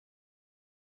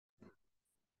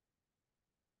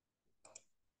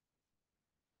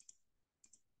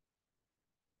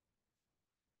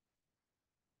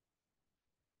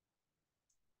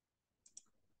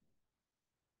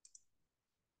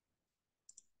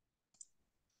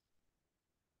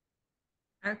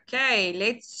Okay,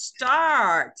 let's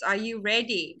start. Are you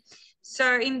ready?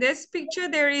 So in this picture,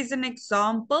 there is an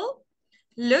example.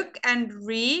 Look and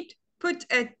read. Put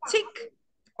a tick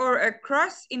or a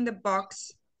cross in the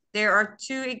box. There are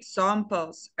two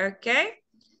examples, okay?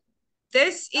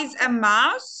 This is a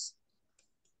mouse.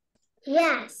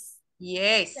 Yes.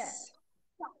 Yes.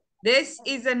 This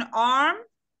is an arm.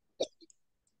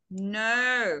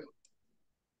 No.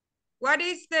 What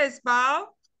is this, Bao?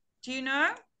 Do you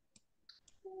know?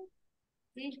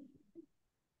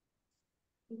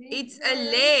 It's a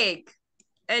leg.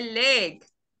 A leg.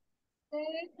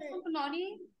 Con nói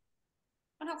đi.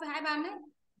 Con học với hai bạn đấy.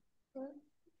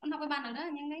 Con học với bạn ở đó,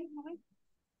 nhanh lên, học ấy.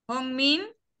 Hong Min,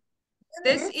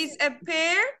 this is a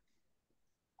pear.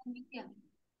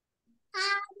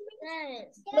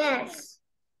 Yes.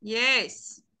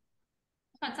 Yes.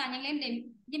 Phản xạ nhanh lên để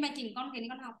nhưng mà chỉnh con cái này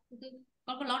con học từ từ.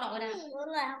 Con lo đỏ rồi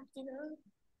nào.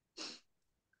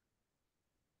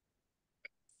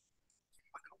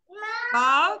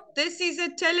 Bao, this is a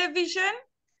television.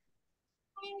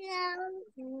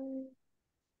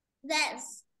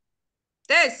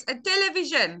 This, a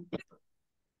television.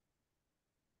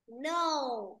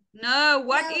 No. No,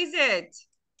 what is it?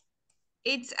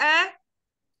 It's a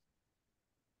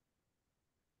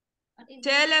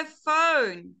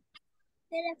telephone.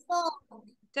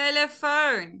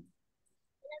 Telephone.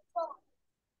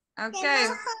 Okay.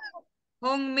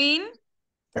 Hong Min,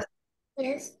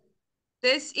 Yes.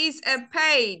 this is a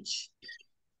page.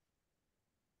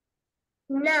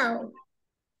 No.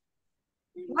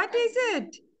 What is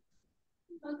it?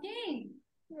 Okay.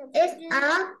 It's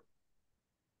a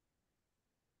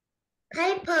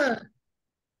paper.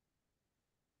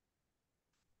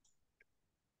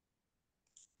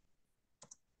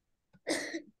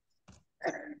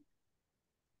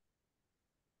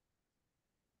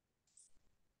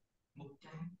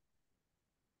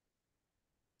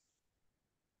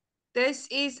 This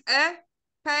is a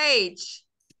page.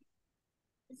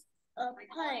 A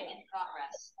page.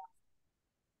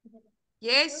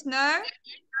 Yes, no?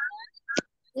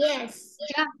 Yes.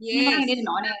 Yes. Đi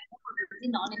nói này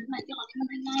lúc này chứ nói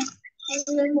nhanh ngay.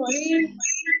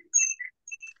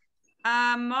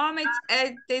 Mom,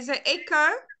 there's an echo.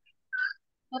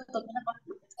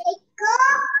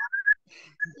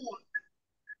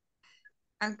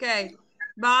 Okay.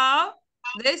 Bao,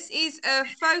 this is a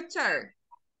photo.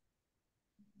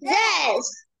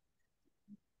 Yes.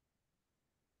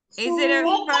 Is it a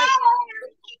photo?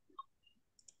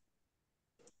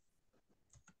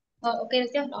 Ok được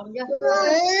chưa? Đó được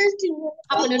chưa?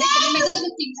 Học ở nơi đây cho nên mình cứ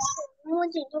chỉnh. Mua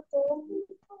chỉnh cho cô.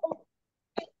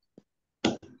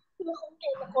 Không thể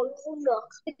mà con phun được.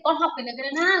 Con học cái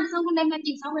này na, xong con đem mà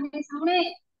chỉnh sau cái này sau đây.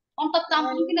 Con tập tầm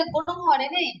cái này cô đang hỏi đấy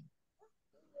này.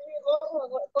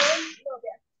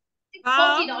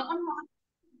 Cô chỉ đó con hỏi.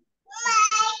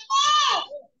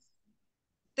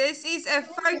 This is a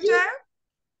photo.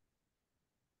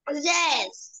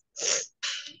 Yes.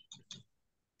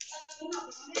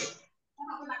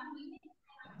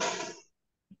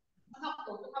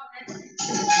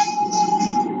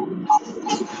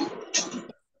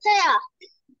 Here.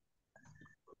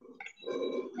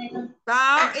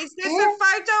 Bao, is this a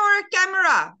photo or a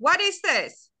camera? What is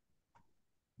this?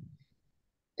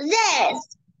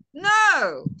 Yes.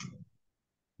 No.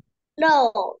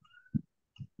 No.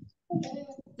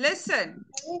 Listen.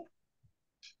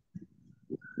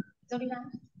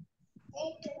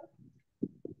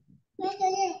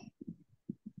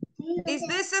 Is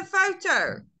this a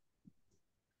photo?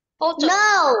 Photo.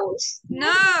 No.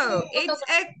 No, it's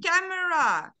a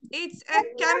camera. It's a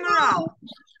camera.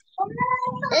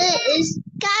 It is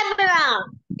camera.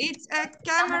 It's a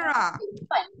camera.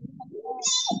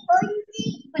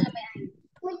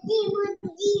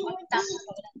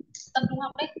 Tập trung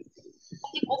học đấy.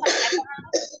 Không thì cố phải em có hàng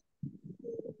đó.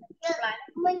 Lại.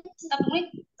 Tập trung đi.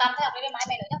 Tập theo học đi mai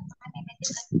mày nữa nhá. Mai mày tiếp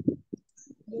đây.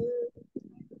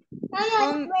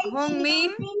 Hong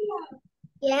Min,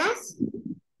 Yes.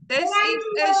 this is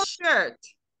a shirt.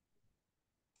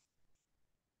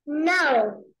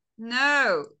 No.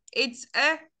 No, it's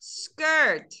a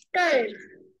skirt. Skirt.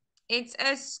 It's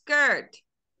a skirt.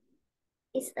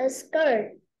 It's a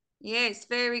skirt. Yes,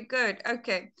 very good.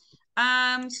 Okay.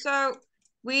 So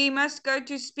we must go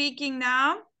to speaking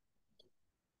now.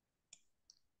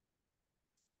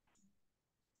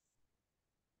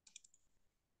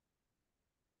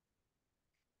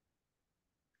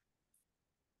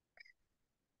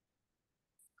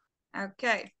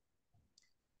 Okay.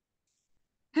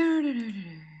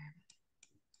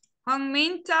 Hong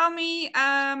Min, tell me,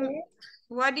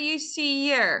 what do you see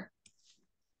here?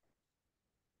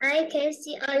 I can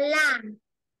see a lamp.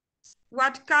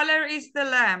 What color is the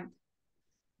lamp?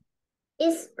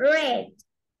 It's red.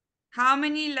 How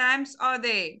many lamps are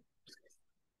there?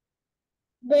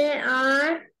 There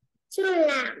are 2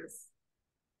 lamps.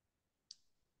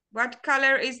 What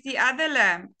color is the other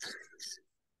lamp?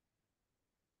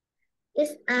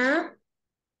 It's a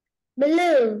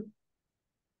blue.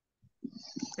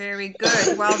 Very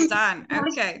good. Well done.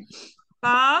 Okay.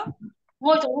 Bao,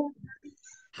 Ngồi chỗ.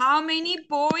 how many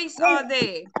boys are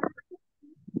there?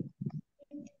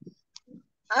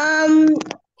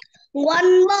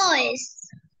 1 boy.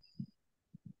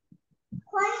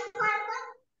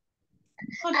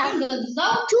 Con gần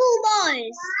dốc. 2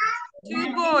 boys.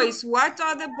 2 boys. What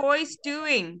are the boys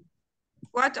doing?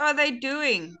 What are they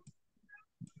doing?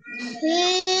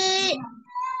 He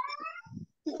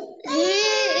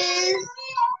is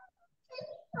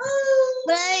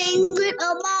playing with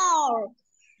a ball.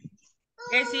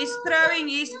 Yes, he's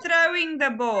throwing the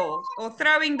ball or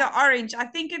throwing the orange. I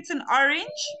think it's an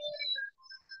orange.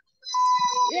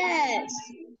 Yes.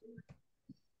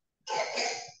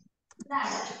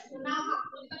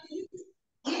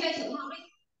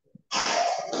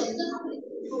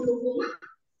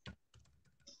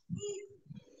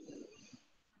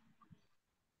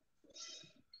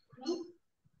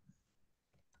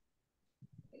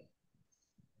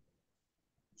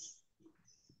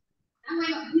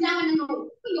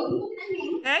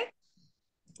 Okay.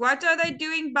 What are they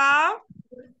doing, Bao?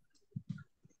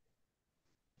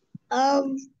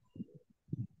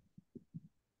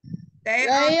 They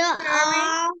are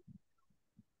throwing.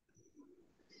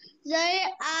 They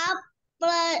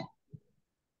are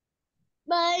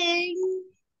playing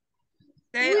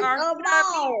They with are a throwing.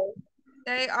 ball.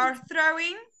 They are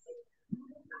throwing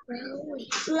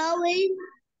Blowing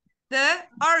the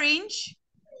orange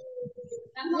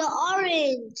the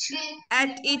orange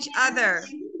at each other.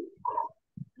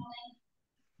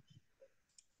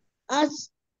 as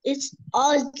its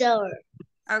other.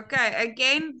 Okay,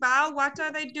 again, Bao, what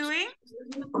are they doing?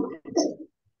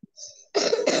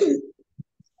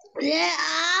 They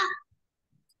are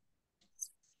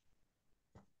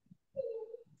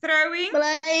Throwing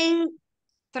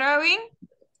throwing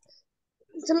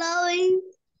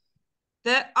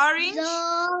the orange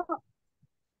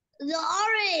the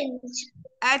orange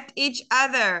at each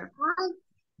other.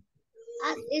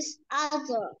 at its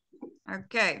other.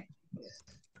 Okay.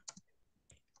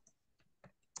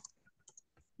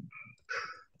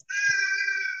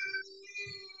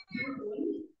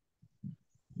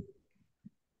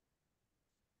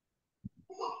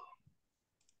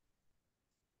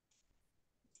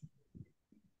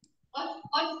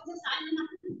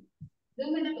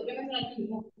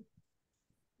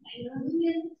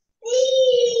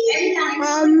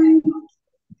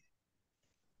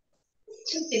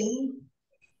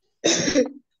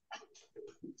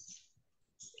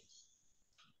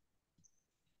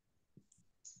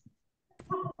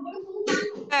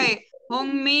 Okay,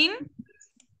 Hongmin,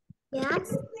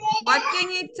 Yes. what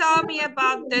can you tell me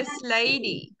about this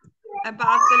lady?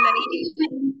 About the lady?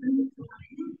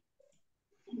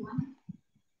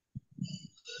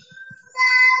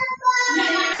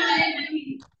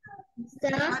 The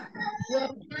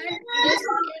woman is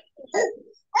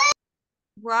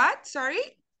What? Sorry?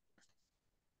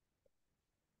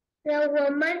 the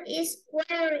woman is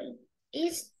wearing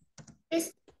is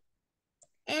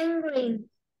angry.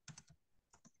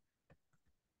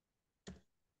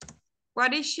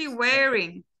 What is she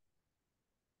wearing?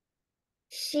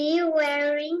 She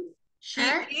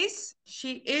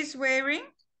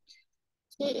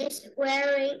is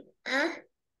wearing a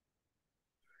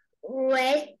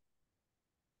red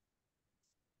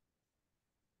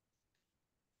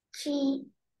she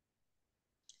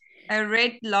a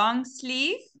red long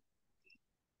sleeve,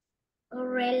 a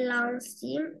red long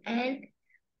sleeve and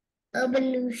a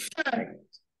blue shirt.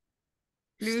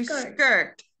 blue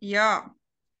skirt. Yeah.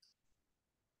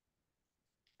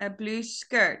 A blue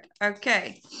skirt.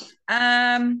 Okay.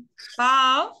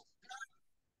 Bao.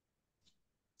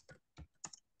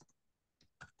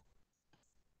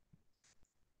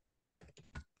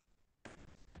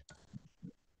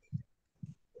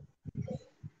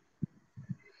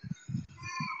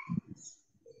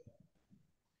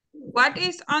 What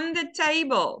is on the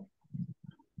table?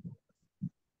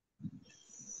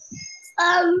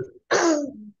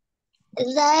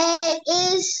 There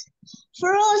is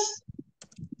fruit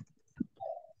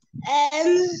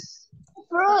and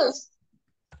fruit.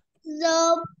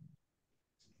 The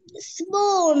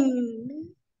spoon.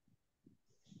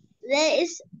 There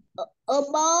is a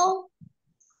bowl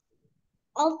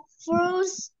of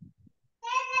fruits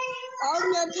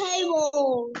On the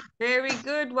table. Very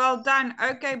good. Well done.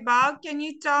 Okay, Bao, can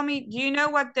you tell me, do you know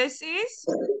what this is?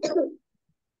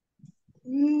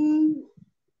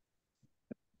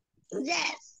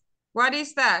 Yes. What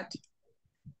is that?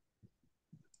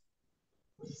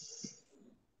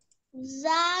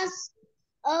 That's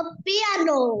a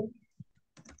piano.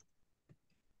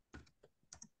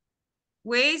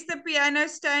 Where is the piano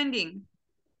standing?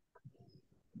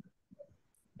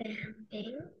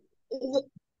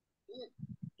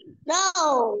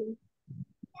 No.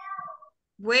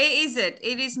 Where is it?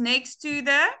 It is next to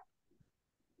the...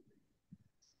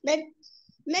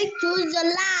 Next to the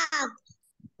lamp.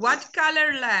 What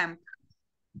color lamp?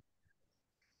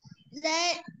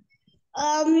 There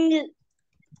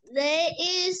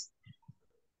is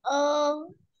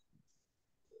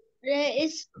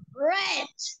red.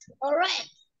 Red.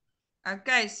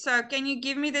 Okay, so can you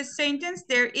give me the sentence?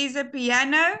 There is a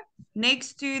piano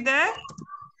next to the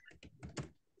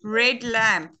red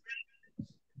lamp.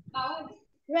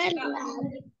 Red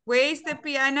lamp. Where is the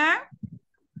piano?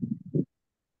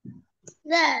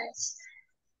 Yes.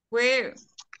 Where?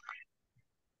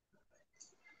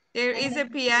 There is a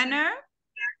piano.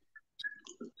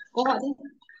 Cô hỏi đi.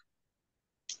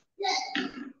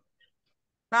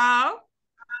 Bao?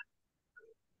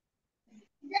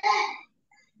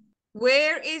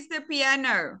 Where is the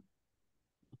piano?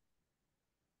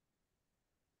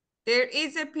 There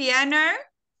is a piano.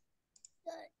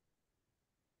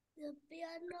 The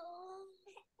piano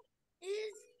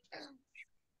is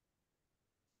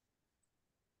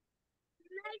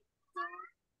next to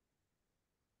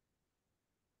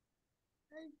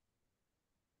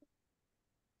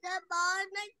the boy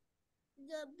next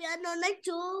the piano next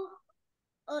to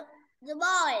the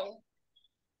boy.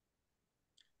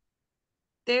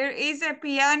 There is a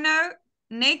piano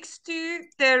next to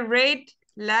the red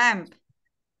lamp.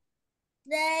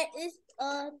 There is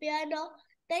a piano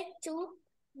next to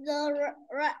the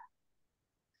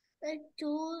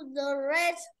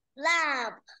red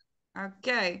lamp.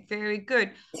 Okay, very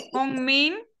good. Hong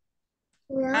Min,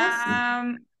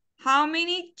 Yes. how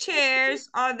many chairs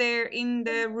are there in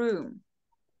the room?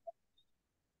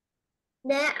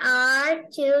 There are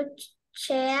 2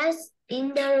 chairs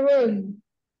in the room.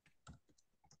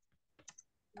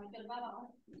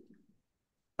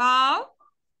 Bao,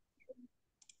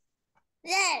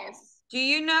 Yes. do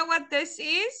you know what this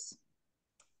is?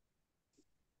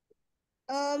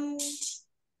 The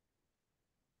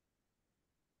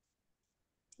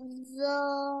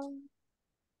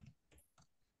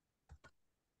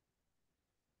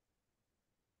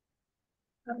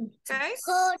Okay.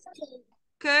 curtain.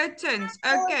 Curtains.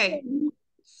 Okay.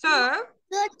 So,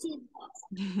 Curtain.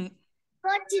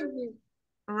 Curtain.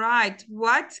 right.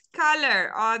 What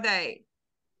color are they?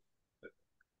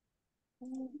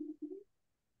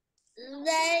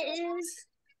 There is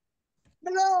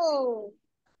blue.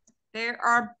 There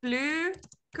are blue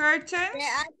curtains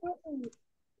There are blue.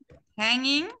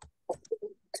 hanging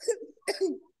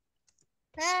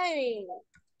Hanging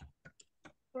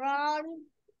from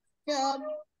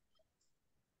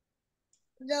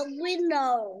the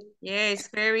window. Yes,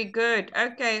 very good.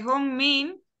 Okay, Hong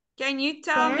Min, can you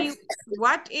tell me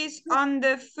what is on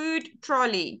the food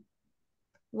trolley?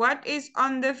 What is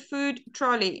on the food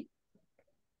trolley?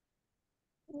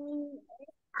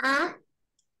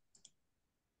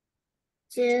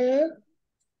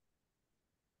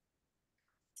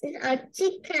 A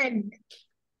chicken.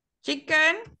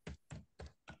 Chicken,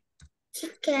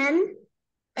 Chicken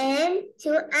and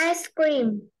 2 ice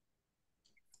cream.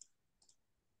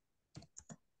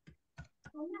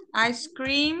 ice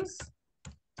creams.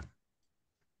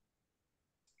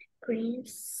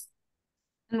 Creams.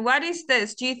 And what is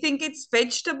this? Do you think it's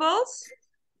vegetables?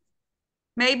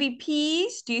 Maybe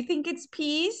peas? Do you think it's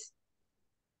peas?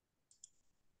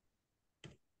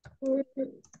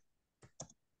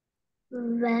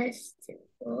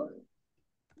 Vegetable.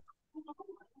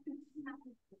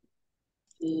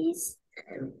 Peas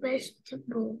and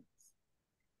vegetables.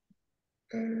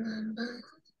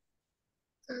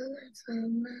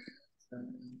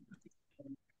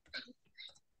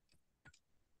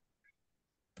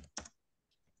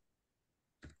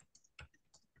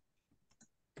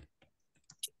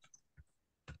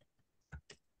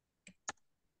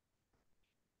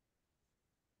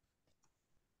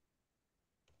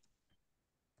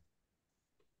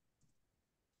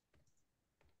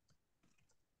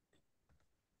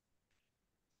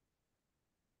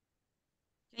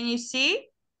 Can you see?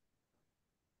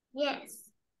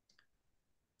 Yes.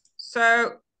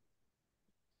 So,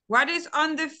 what is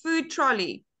on the food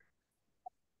trolley?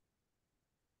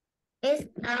 It's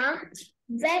a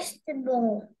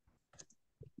vegetable.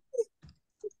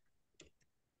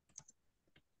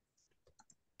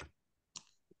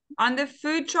 On the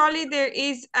food trolley, there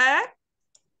is a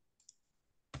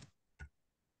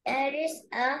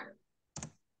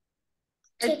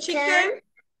chicken,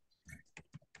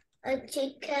 a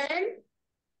chicken,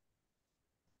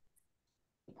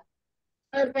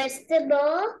 a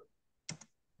vegetable,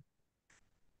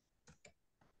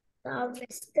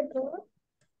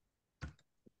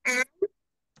 and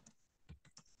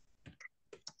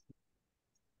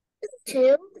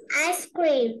two ice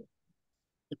cream.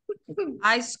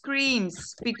 ice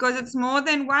creams. Because it's more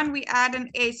than one, we add an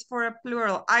S for a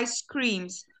plural. Ice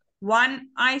creams. One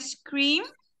ice cream.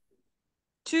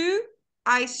 Two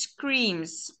ice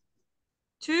creams.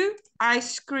 Two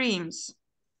ice creams.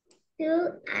 Two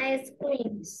ice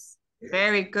creams.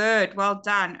 Very good. Well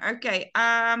done. Okay.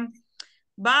 Bao.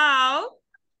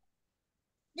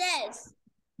 Yes.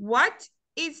 What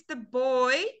is the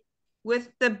boy with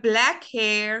the black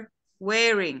hair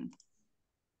wearing?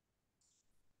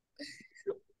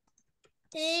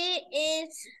 He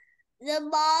is the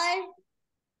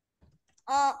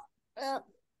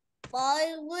boy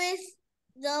with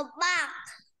the black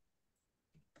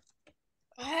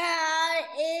hair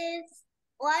is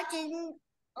watching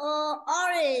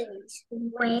orange.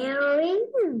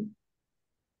 Wearing.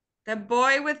 The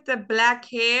boy with the black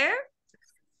hair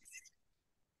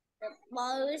The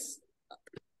boy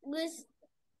with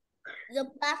the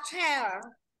black hair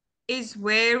is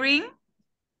wearing.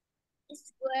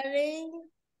 is wearing.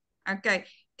 Okay.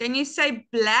 Can you say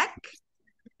black?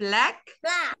 Black.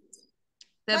 Black.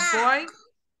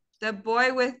 The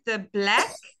boy with the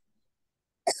black.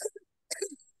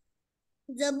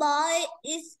 The boy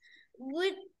is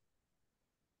with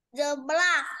the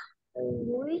black.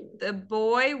 The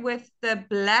boy with the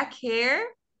black hair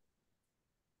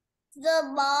The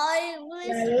boy with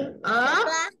the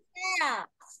black hair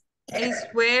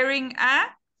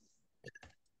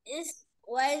is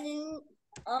wearing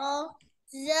a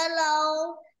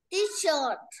yellow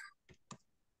t-shirt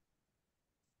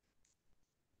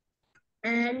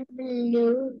and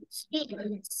blue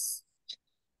jeans.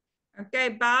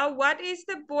 Okay, Bao, what is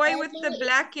the boy with the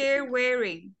black hair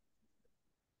wearing?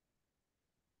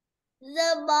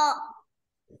 The boy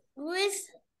with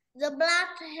the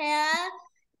black hair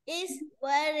is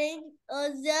wearing a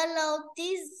yellow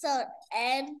t-shirt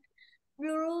and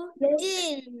blue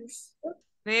jeans.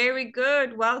 Very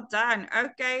good. Well done.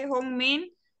 Okay, Hongmin,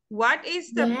 what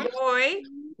is the boy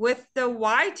with the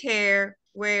white hair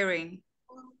wearing?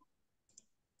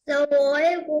 The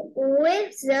boy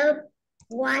with the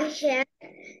white hair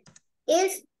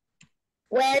is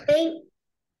wearing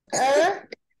a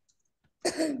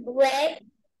red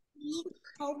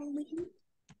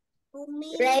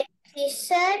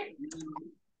t-shirt,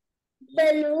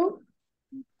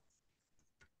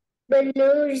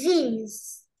 blue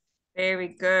jeans. Very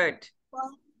good.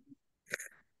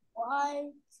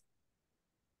 White.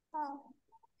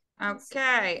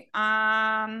 Okay.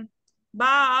 Bao,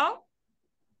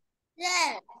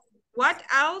 Yes. what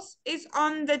else is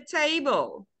on the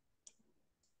table?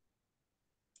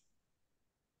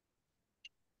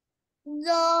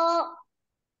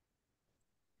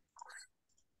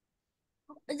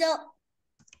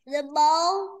 The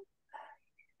bowl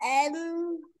and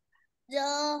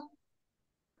the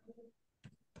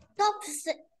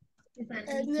chopstick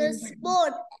and the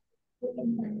spoon.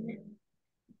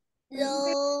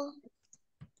 The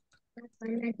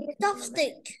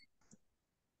chopstick.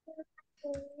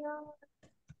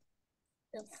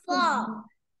 The fork.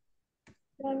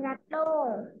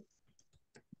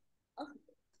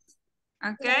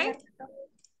 Okay.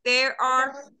 There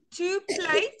are two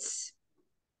plates.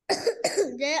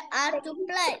 There are two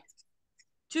plates.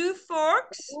 Two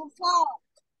forks. Two forks.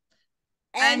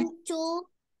 And two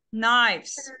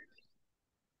knives.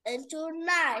 And two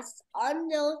knives on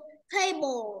the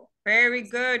table. Very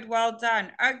good. Well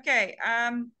done. Okay.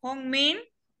 Hongmin.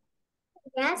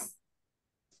 Yes.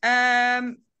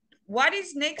 What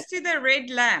is next to the red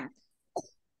lamp?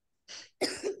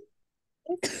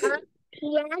 It's a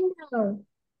piano.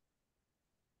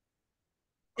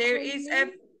 There is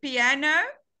a piano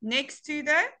next to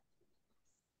the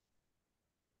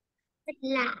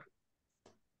lamp.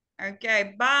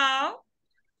 Okay, Bao.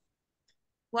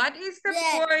 What is the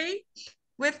boy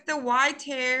with the white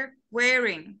hair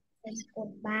wearing?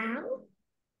 Bao.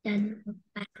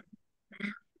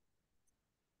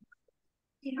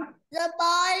 The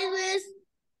boy with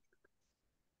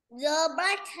the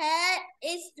black hair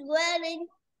is wearing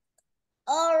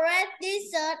a red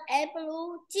t-shirt and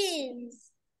blue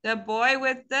jeans. The boy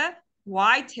with the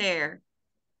white hair.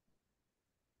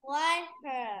 White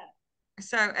hair.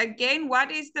 So again,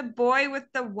 what is the boy with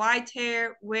the white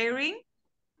hair wearing?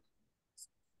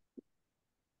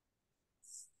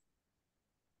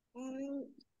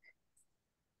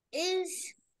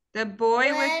 is The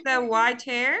boy with the white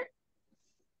hair?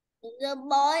 the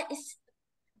boy is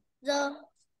the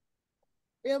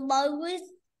boy with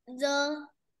the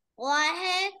white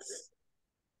hair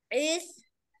is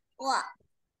what?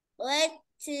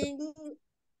 Waiting.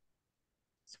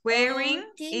 Wearing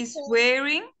is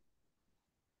wearing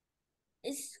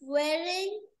Is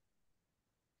wearing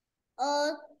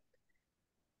a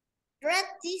red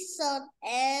t-shirt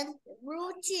and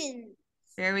blue jeans.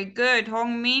 very good.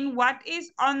 Hongmin, what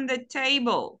is on the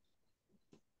table?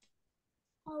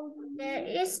 There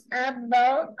is a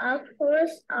bowl of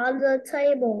fruits on the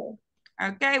table.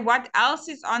 Okay, what else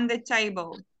is on the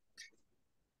table?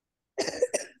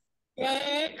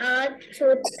 There are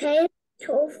toothpaste,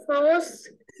 two forks,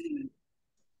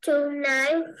 two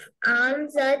knives on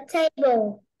the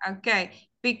table. Okay,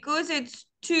 because it's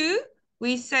two,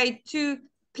 we say two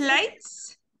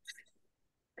plates,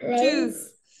 two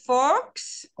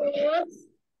forks,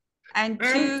 and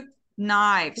two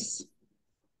knives.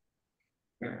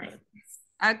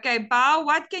 Okay, Bao,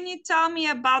 what can you tell me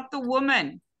about the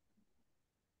woman?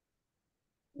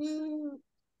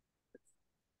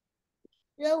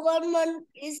 The woman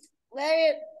is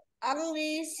very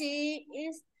ugly. She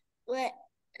is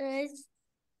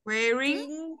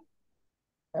Wearing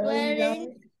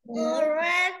wearing a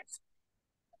red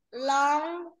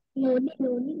long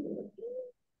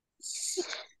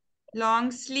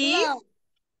long sleeve,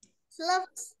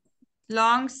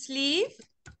 long sleeve,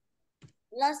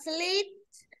 sleeve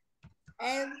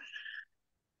and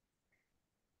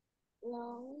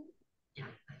long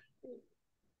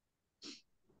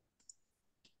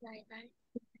like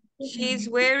that. she's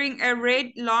wearing a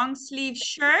red long sleeve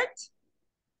shirt.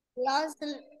 Long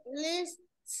sleeve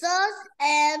shirt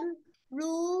and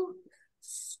blue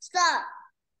skirt.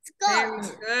 Very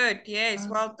good. Yes,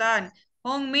 well done.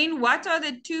 Hongmin, what are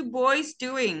the two boys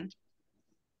doing?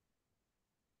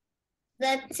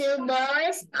 The two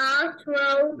boys are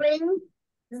throwing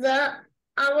the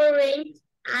orange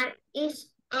at each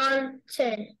other.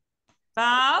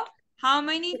 Bao, how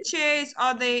many chairs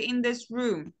are there in this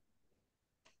room?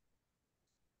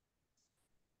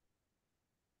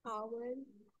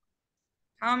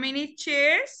 How many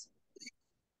chairs?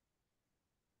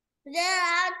 There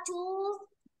are two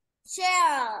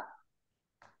chairs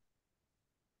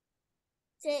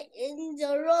in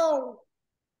the room.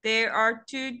 There are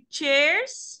two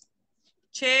chairs.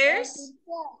 Chairs?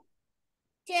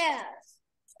 Chairs.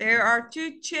 There are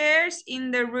two chairs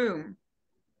in the room.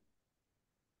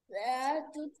 There are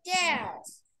two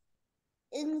chairs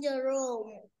in the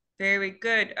room. Very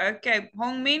good. Okay,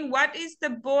 Hongmin, what is the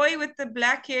boy with the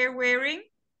black hair wearing?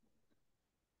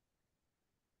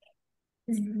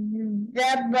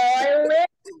 The boy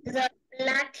with the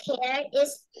black hair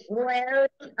is wearing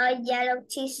a yellow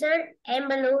t-shirt and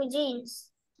blue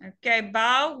jeans. Okay,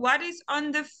 Bao, what is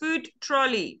on the food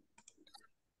trolley?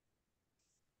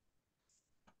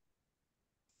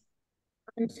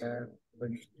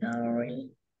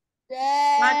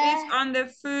 What is on the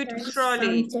food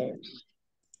trolley?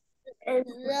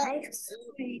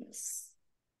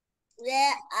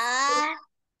 There are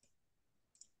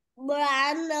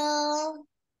bananas.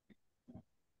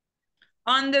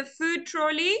 On the food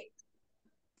trolley?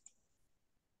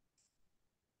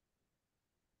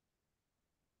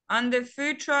 On the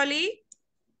food trolley?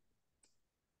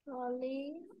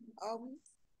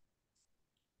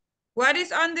 What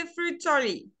is on the food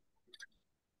trolley?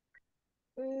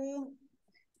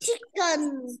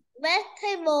 Chicken,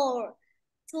 vegetable,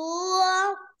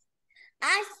 two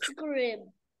ice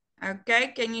cream. Okay,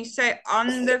 can you say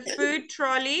on the food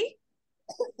trolley?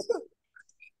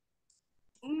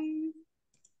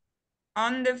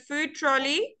 On the food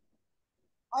trolley?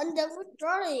 On the food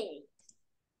trolley.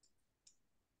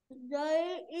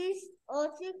 There is a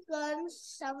chicken,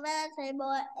 some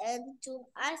vegetable, and two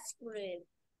ice cream.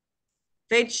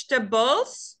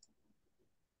 Vegetables?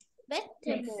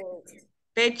 Vegetable.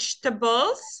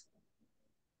 Vegetables?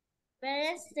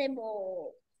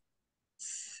 Vegetable.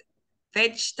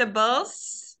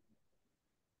 Vegetables?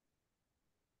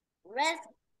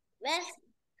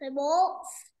 Vegetables.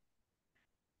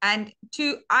 And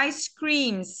two ice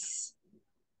creams.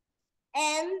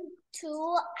 And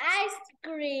two ice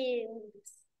creams.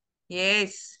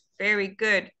 Yes, very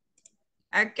good.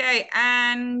 Okay,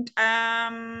 and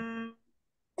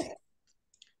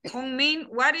Hongmin,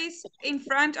 what is in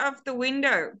front of the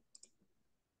window?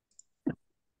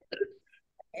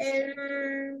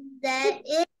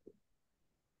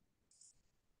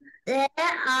 There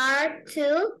are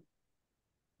two.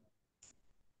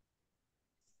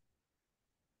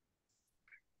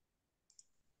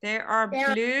 There are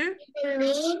blue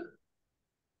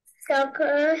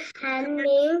Soccer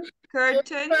hanging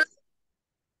Curtains.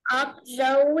 of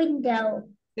the window.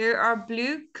 There are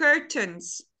blue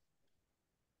curtains.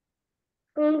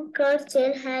 Blue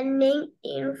curtain hanging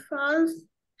in front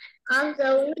of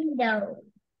the window.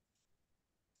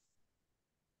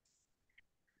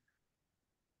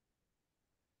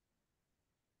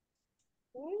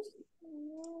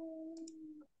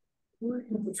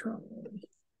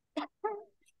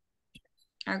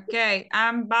 Okay,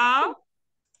 Bao.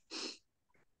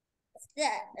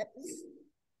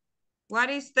 What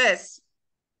is this?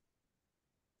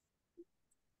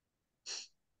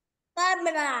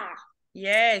 Camera.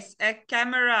 Yes, a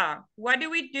camera. What do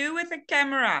we do with a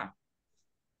camera?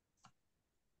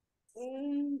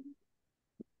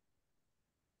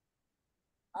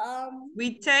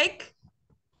 We take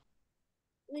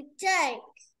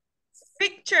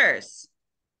pictures.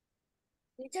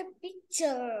 We take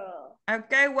picture.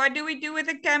 Okay, what do we do with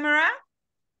a camera?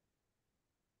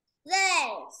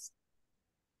 This.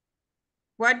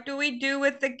 What do we do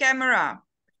with the camera?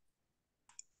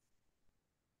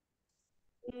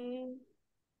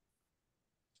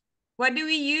 What do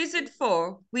we use it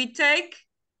for? We take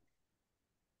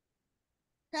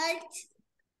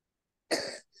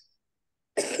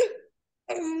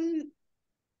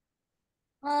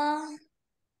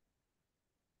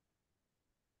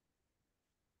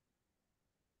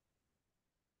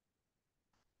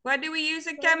what do we use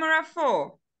a camera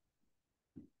for?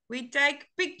 We take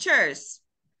pictures.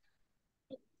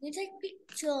 We take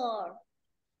picture.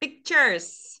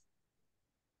 Pictures.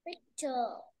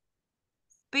 Picture.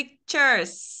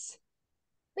 Pictures.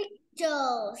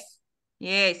 Pictures.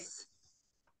 Yes.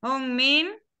 Hong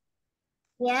Min.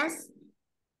 Yes.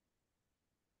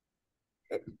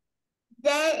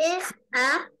 There is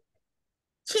a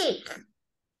chip.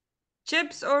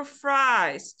 Chips or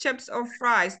fries? Chips or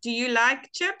fries? Do you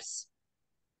like chips?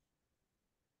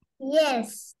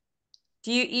 Yes.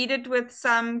 Do you eat it with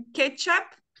some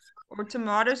ketchup or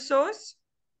tomato sauce?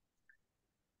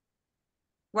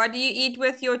 What do you eat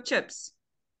with your chips?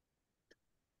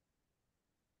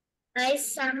 I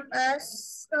some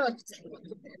salt.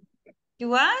 Do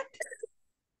what?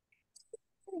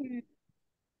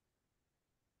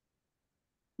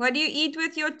 What do you eat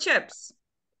with your chips?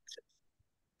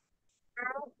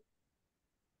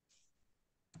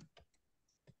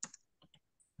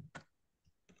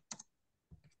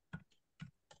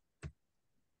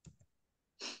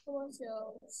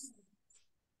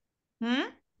 Hmm?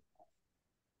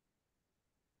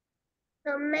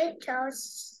 Tomato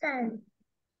sauce.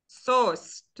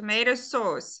 Sauce. Tomato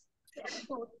sauce.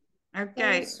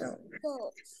 Okay.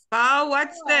 Bao,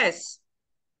 what's this?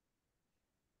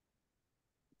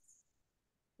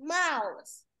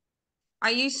 Mouse.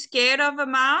 Are you scared of a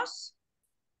mouse?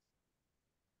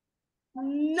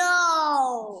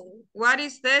 No. What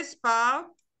is this, Bao?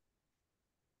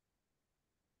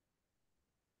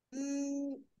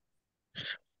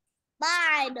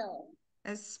 Spider.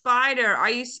 A spider.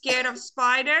 Are you scared of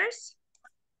spiders?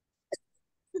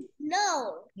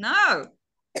 No. No.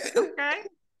 Okay.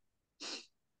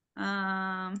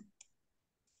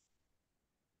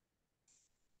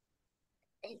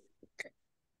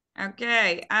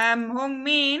 Okay. Hong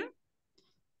Min.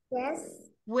 Yes.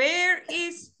 Where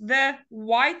is the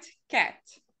white cat?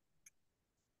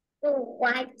 The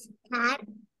white cat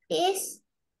is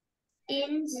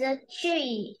in the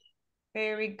tree.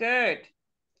 Very good.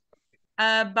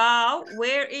 Bao,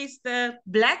 where is the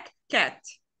black cat?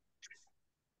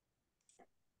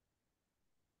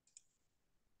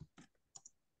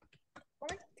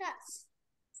 Black cat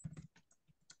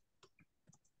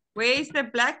Where is the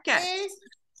black cat?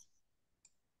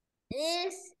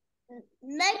 is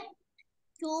next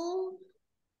to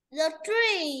the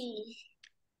tree.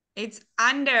 It's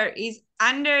under. Is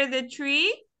under the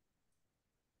tree?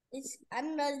 It's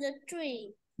under the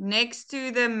tree. Next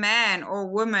to the man or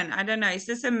woman. I don't know. Is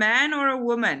this a man or a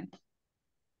woman?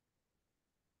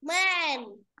 Man.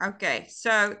 Okay,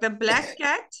 so the black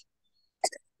cat.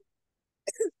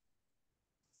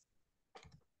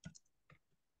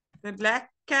 The black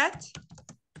cat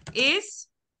is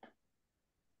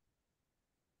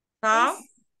how?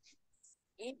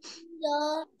 In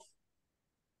the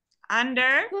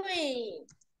Under. tree.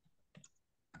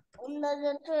 Under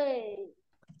the tree.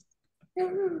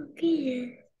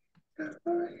 Okay.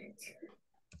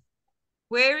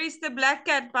 Where is the black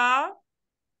cat, Bao?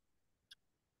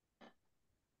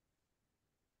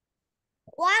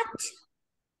 What?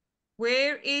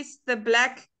 Where is the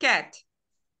black cat?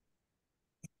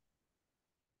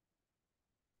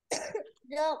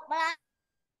 The black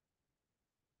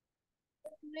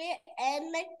tree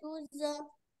and next to the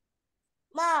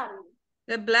man.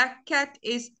 The black cat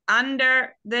is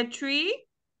under the tree.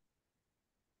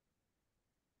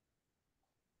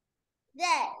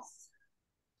 Yes.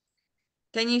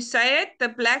 Can you say it? The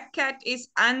black cat is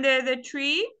under the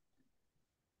tree.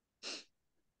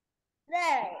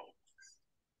 There.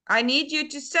 I need you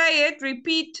to say it.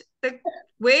 Repeat.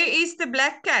 Where is the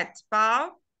black cat,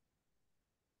 Bao?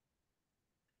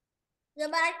 The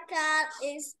black cat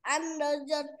is under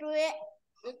the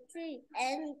tree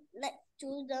and next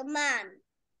to the man.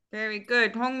 Very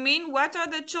good. Hongmin, what are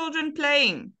the children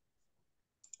playing?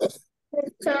 The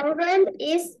children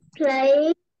is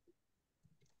playing.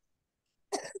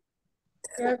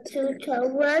 The two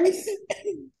children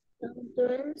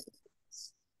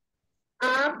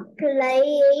are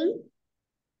playing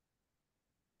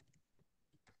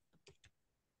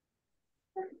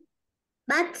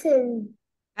badminton.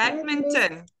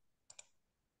 Badminton.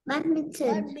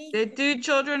 The two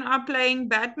children are playing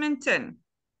badminton.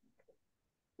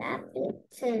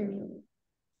 Badminton.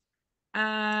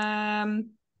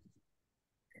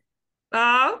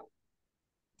 Bao,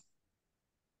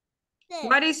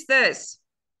 what is this?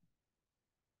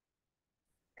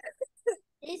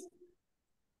 It's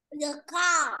the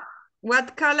car.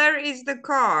 What color is the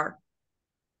car?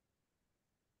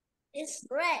 It's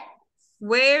red.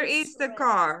 Where is the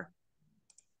car?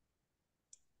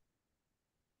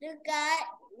 The guy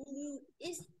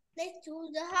is next to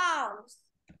the house.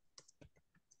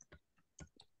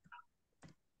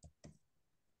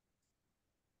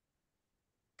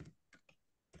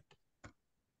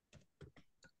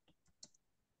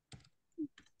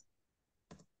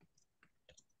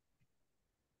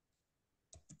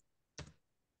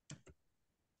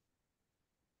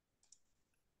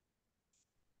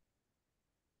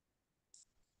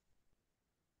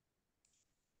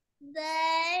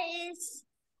 There is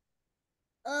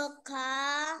a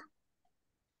car.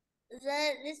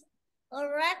 There is a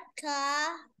red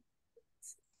car.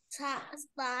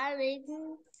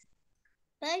 Starting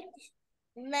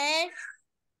next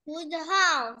to the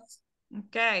house.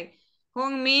 Okay.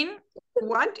 Hongmin,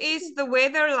 what is the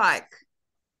weather like?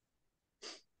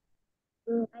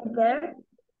 Weather.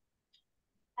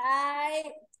 I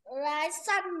like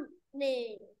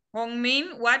sunny.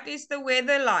 Hongmin, what is the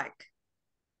weather like?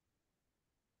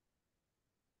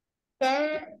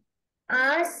 There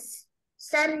are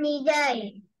sunny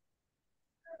day.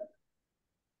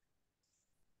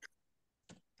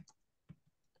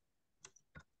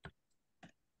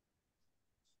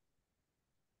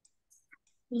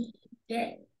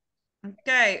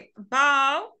 Okay,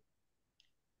 Bao,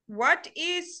 what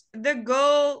is the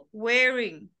girl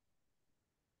wearing?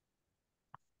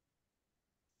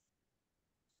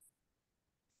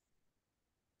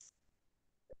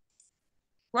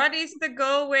 What is the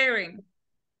girl wearing?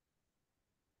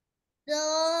 The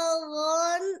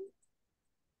one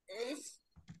is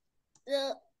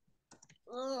the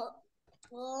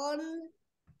one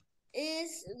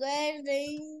is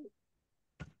wearing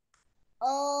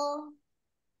a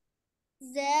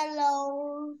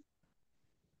yellow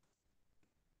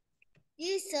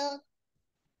t-shirt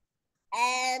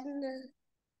and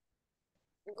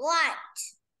white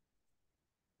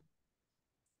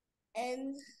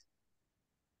and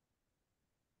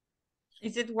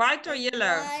Is it white or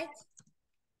yellow?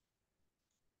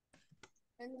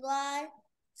 White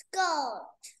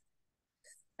skirt.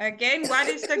 Again, what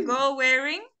is the girl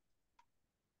wearing?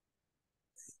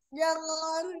 The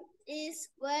one is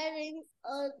wearing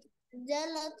a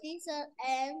yellow t-shirt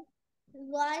and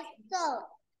white skirt.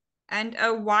 And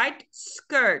a white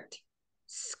skirt.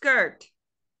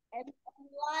 And a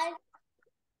white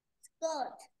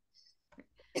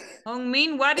skirt.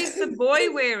 Hongmin, what is the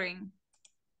boy wearing?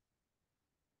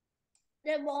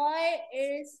 The boy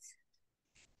is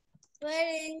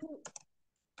wearing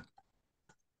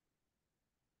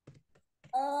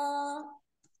a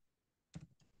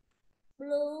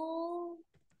blue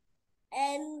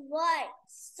and white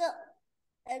shirt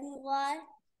and white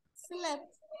slip.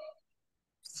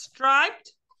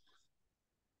 Striped?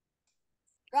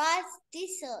 Striped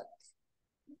t-shirt.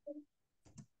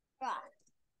 Striped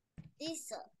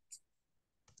t-shirt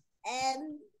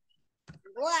and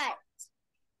white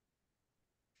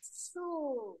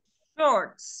shoes.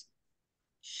 Shorts.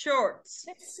 Shorts.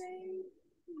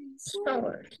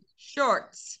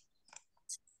 Shorts.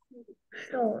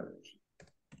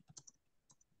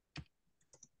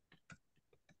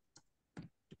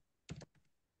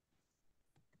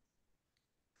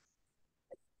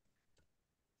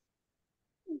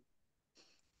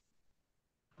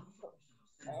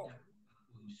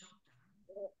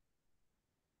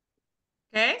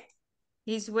 Okay.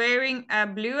 He's wearing a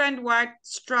blue and white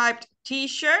striped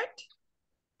t-shirt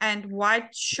and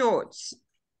white shorts.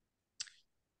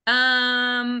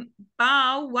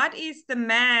 Bao, what is the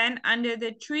man under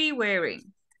the tree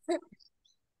wearing?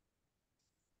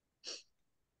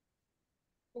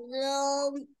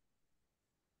 The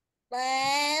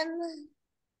man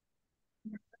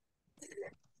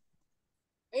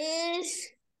is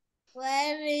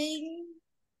wearing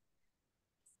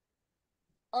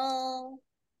a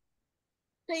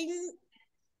pink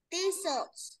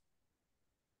t-shirt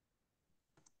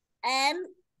and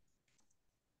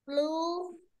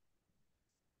blue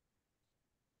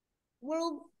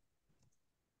palm,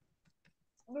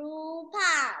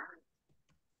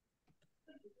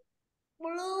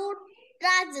 blue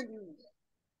dragon.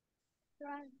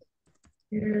 Dragon.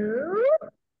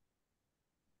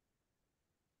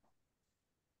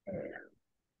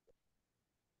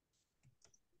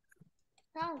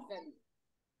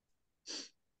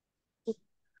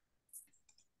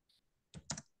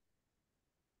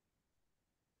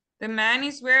 The man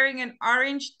is wearing an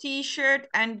orange t-shirt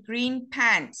and green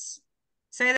pants.